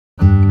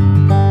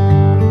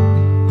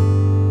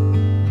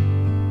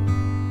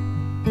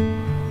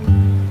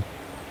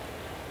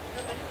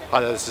Hi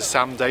there, this is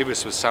Sam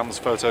Davis with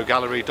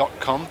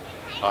samsphotogallery.com.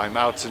 I'm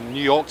out in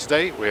New York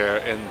today. We're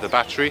in the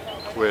Battery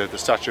with the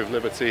Statue of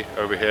Liberty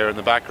over here in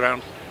the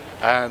background.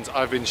 And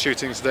I've been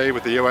shooting today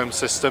with the OM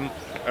system,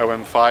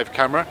 OM-5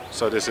 camera.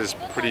 So this is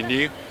pretty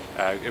new.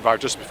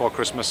 Arrived just before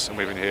Christmas, and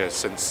we've been here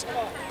since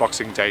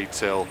Boxing Day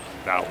till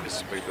now.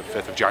 It's the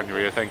 5th of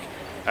January, I think.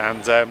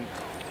 And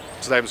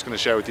today I'm just going to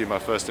share with you my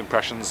first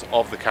impressions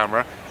of the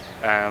camera.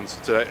 And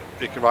today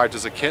it arrived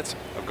as a kit.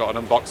 I've got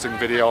an unboxing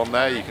video on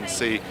there. You can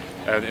see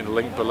in the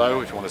link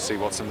below if you want to see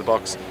what's in the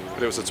box.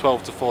 But it was a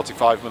 12 to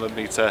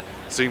 45mm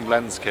zoom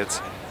lens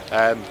kit.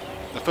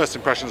 The first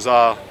impressions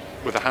are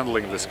with the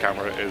handling of this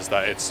camera is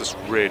that it's just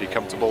really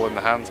comfortable in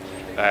the hand.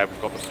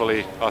 We've got the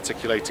fully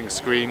articulating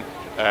screen,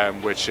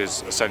 which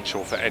is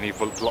essential for any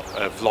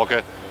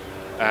vlogger,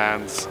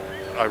 and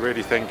I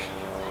really think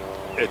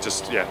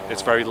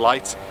it's very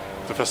light.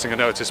 The first thing I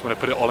noticed when I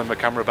put it all in my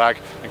camera bag,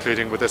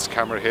 including with this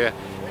camera here,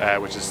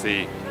 which is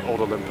the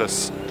old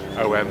Olympus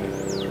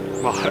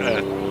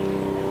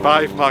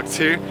OM-5 Mark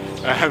II.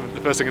 The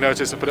first thing I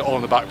noticed, I put it all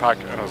in the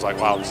backpack, and I was like,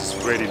 wow, this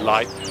is really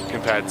light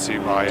compared to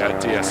my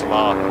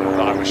DSLR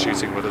that I was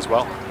shooting with as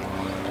well.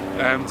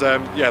 And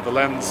yeah, the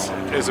lens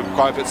is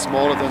quite a bit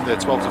smaller than the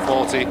 12 to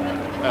 40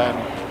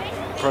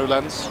 Pro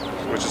lens,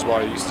 which is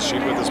what I used to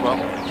shoot with as well.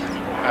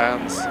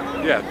 And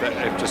yeah,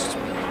 it just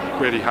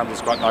really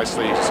handles quite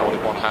nicely, just hold it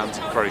in one hand,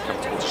 very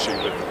comfortable to shoot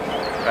with.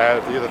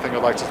 The other thing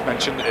I'd like to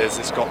mention is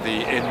it's got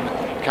the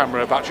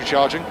in-camera battery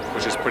charging,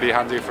 which is pretty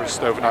handy for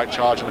just overnight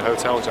charge in a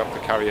hotel. You don't have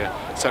to carry a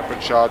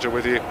separate charger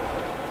with you.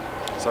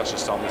 So that's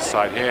just on this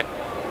side here.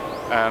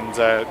 And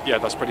yeah,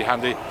 that's pretty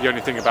handy. The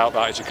only thing about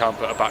that is you can't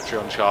put a battery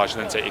on charge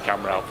and then take your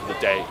camera out for the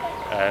day.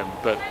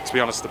 But to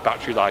be honest, the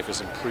battery life has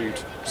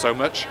improved so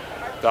much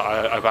that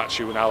I've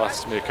actually now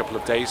lasted me a couple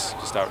of days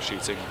just out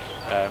shooting.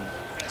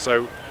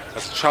 So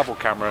as a travel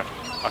camera,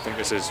 I think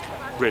this is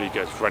really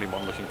good for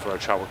anyone looking for a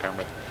travel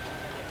camera.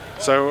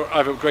 So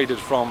I've upgraded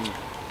from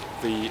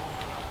the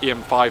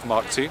EM5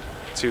 Mark II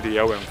to the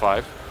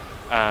OM5,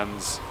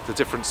 and the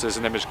differences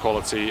in image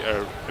quality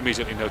are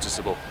immediately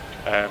noticeable.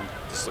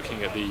 Just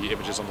looking at the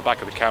images on the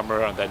back of the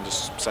camera and then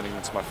just sending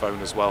them to my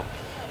phone as well.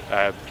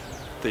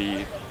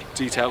 The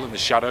detail in the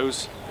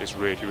shadows is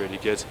really, really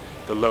good.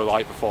 The low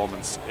light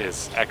performance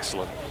is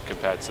excellent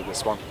compared to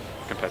this one,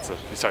 the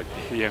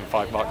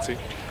EM5 Mark II.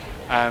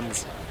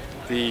 And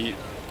the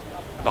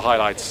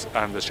highlights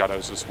and the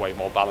shadows is way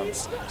more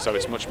balanced, so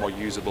it's much more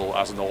usable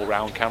as an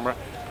all-round camera.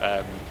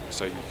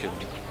 So you can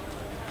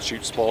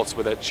shoot sports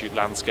with it, shoot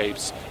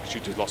landscapes,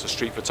 shoot lots of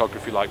street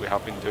photography like we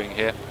have been doing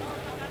here.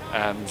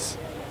 And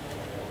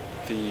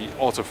the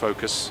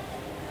autofocus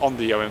on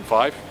the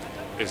OM5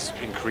 is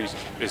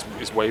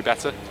way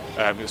better,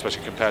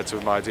 especially compared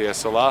to my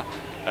DSLR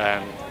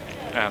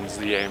and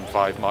the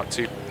EM5 Mark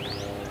II.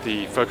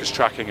 The focus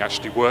tracking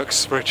actually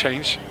works for a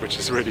change, which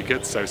is really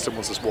good. So if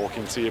someone's just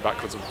walking to you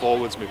backwards and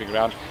forwards, moving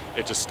around,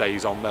 it just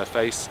stays on their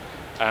face.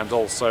 And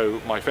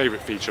also my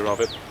favourite feature of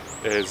it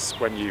is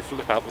when you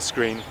flip out the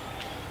screen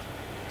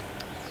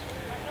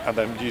and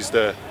then use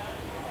the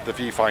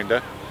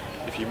viewfinder.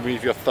 If you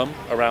move your thumb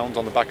around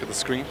on the back of the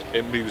screen,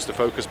 it moves the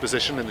focus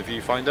position in the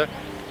viewfinder,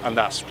 and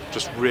that's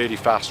just really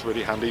fast,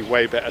 really handy,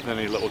 way better than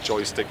any little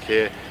joystick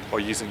here or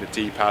using the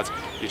D-pad.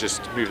 You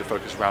just move the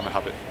focus around and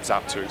have it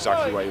zap to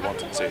exactly where you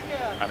want it to.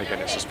 And again,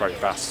 it's just very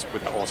fast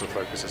with the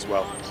autofocus as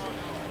well.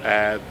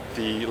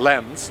 The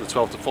lens, the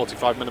 12 to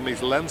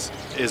 45mm lens,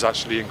 is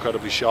actually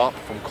incredibly sharp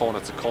from corner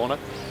to corner.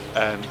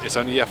 It's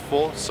only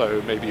f4,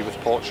 so maybe with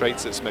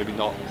portraits it's maybe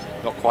not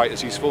quite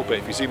as useful, but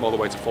if you zoom all the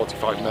way to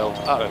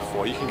 45mm at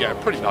f4, you can get a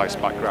pretty nice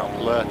background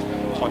blur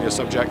on your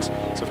subject.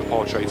 So for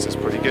portraits it's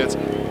pretty good.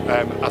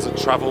 As a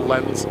travel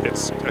lens,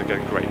 it's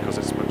again great because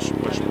it's much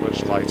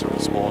lighter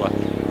and smaller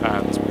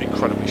and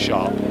incredibly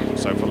sharp.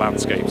 So for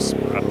landscapes,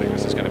 I think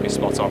this is going to be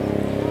spot on.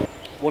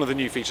 One of the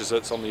new features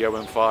that's on the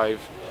OM-5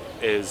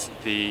 is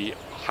the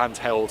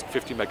handheld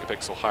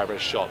 50MP high-res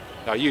shot.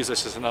 Now I used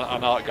this as an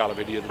art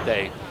gallery the other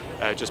day,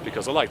 just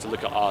because I like to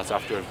look at art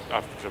after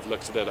I've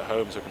looked at it at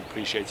home, so I can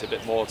appreciate it a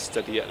bit more,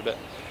 study it a bit.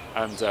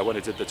 And when I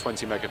did the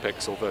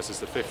 20MP versus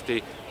the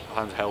 50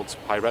 handheld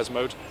high-res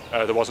mode,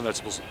 there was a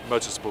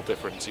noticeable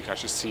difference. You can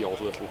actually see all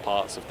the little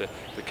parts of the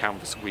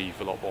canvas weave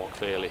a lot more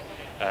clearly,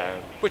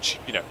 which,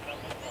 you know,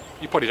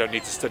 you probably don't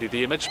need to study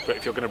the image, but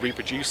if you're going to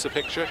reproduce a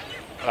picture,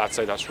 I'd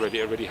say that's really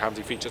a really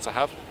handy feature to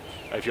have.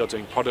 If you're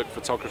doing product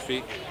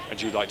photography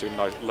and you like doing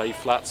like lay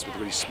flats with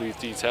really smooth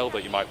detail,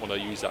 but you might want to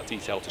use that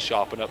detail to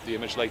sharpen up the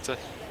image later,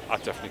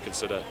 I'd definitely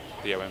consider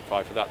the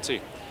OM-5 for that too.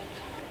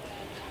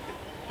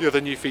 The other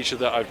new feature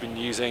that I've been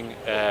using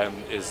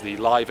is the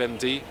Live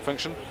MD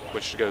function,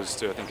 which goes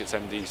to, I think it's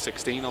MD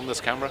 16 on this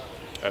camera,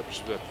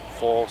 which is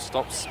 4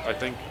 stops, I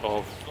think,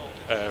 of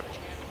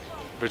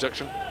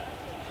reduction.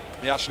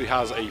 It actually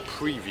has a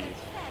preview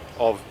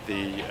of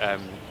the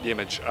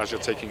image as you're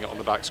taking it on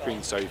the back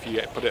screen. So if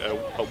you put it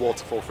a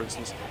waterfall, for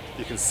instance,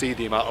 you can see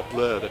the amount of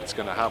blur that it's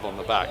going to have on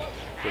the back,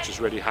 which is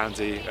really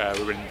handy.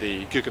 We were in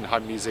the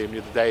Guggenheim Museum the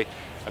other day,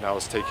 and I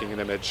was taking an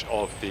image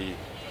of the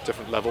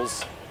different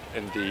levels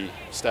in the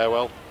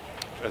stairwell,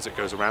 as it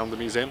goes around the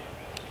museum,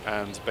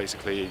 and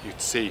basically you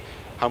could see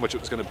how much it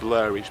was going to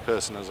blur each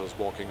person as I was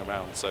walking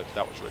around, so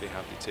that was really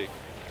handy too.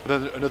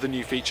 Another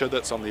new feature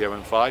that's on the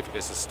OM-5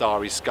 is the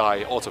Starry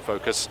Sky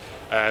autofocus.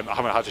 I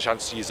haven't had a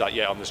chance to use that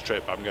yet on this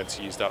trip. I'm going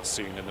to use that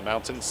soon in the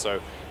mountains, so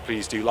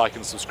please do like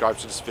and subscribe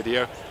to this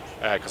video,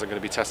 because I'm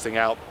going to be testing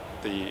out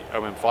the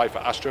OM-5 for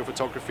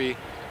astrophotography,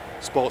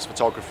 sports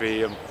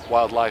photography and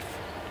wildlife,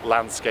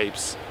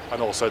 landscapes,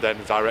 and also then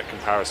a direct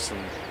comparison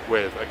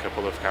with a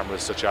couple of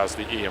cameras such as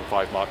the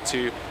EM5 Mark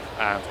II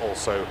and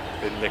also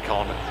the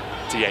Nikon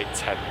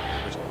D810.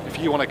 If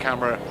you want a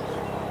camera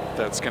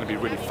that's going to be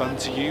really fun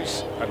to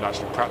use and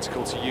actually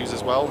practical to use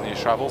as well in your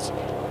travels,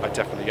 I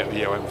definitely get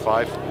the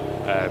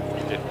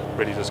OM-5. It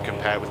really does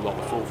compare with a lot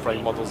of the full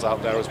frame models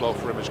out there as well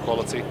for image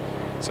quality,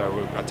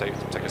 so I'd take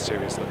a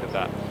serious look at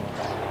that.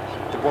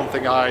 The one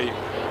thing I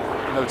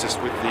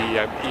noticed with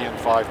the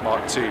EM5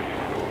 Mark II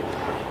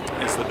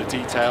is that the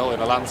detail in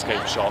a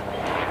landscape shot,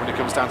 when it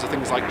comes down to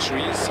things like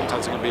trees,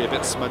 sometimes it can be a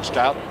bit smudged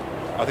out.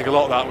 I think a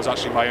lot of that was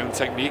actually my own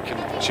technique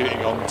and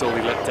shooting on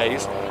dully lit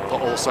days,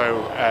 but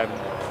also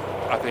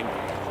I think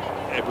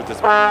with the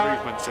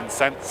improvements in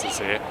sensors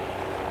here,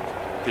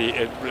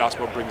 that's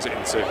what brings it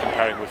into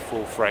comparing with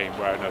full frame,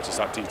 where I noticed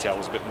that detail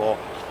was a bit more.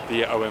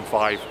 The OM-5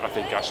 I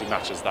think actually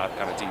matches that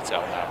kind of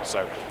detail now.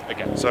 So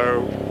again,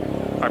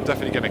 I'm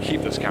definitely going to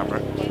keep this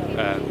camera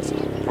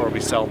and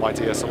probably sell my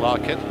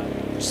DSLR kit,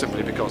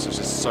 simply because it's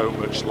just so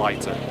much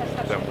lighter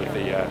than with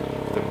the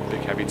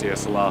big heavy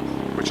DSLR,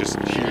 which is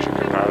huge in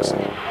comparison.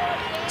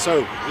 So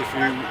if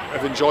you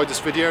have enjoyed this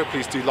video,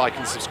 please do like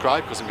and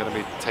subscribe, because I'm going to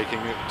be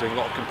doing a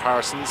lot of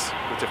comparisons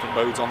with different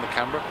modes on the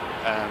camera.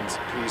 And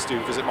please do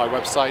visit my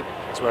website.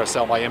 It's where I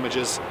sell my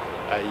images.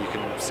 You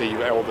can see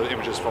all the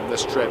images from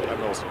this trip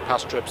and also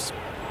past trips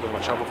with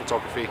my travel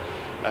photography.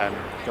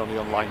 Go on the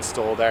online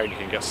store there and you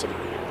can get some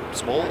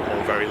small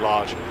or very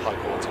large high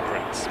quality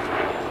prints.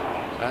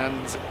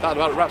 And that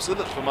about wraps it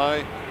up for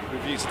my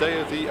review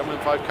today of the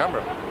OM-5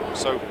 camera.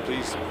 So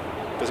please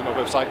visit my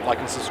website, like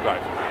and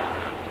subscribe.